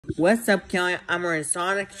What's up, Kelly? I'm wearing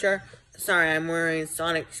Sonic shirt. Sorry, I'm wearing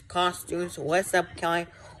Sonic's costume. So what's up, Kelly?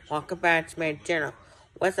 Welcome back to my channel.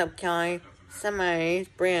 What's up, Kelly? So my name's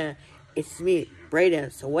Brian. It's me,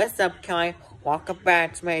 Brayden. So what's up, Kelly? Welcome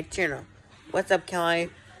back to my channel. What's up, Kelly?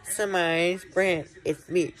 So my name's Brian. It's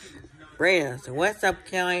me, Brayden. So what's up,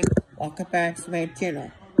 Kelly? Welcome back to my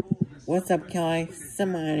channel. What's up, Kelly? So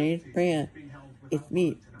my name's Brian. It's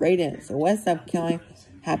me, Brayden. So what's up, Kelly?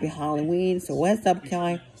 Happy Halloween. So what's up,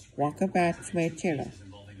 Kelly? Welcome back to my channel.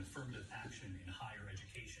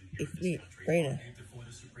 It's me, Brayden.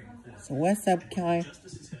 So what's up, Kelly?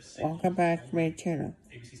 Welcome back to my channel.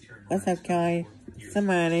 What's up, Kelly? So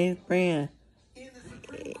my name's Brayden.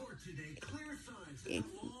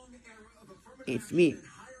 It's me,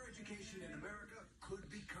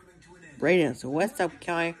 Brayden. So what's up,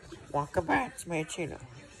 Kelly? Welcome back to my channel.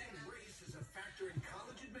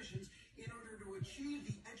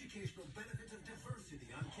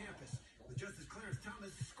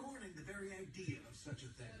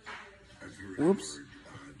 Oops.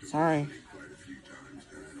 Sorry.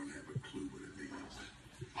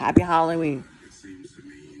 Happy Halloween.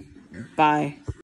 Bye.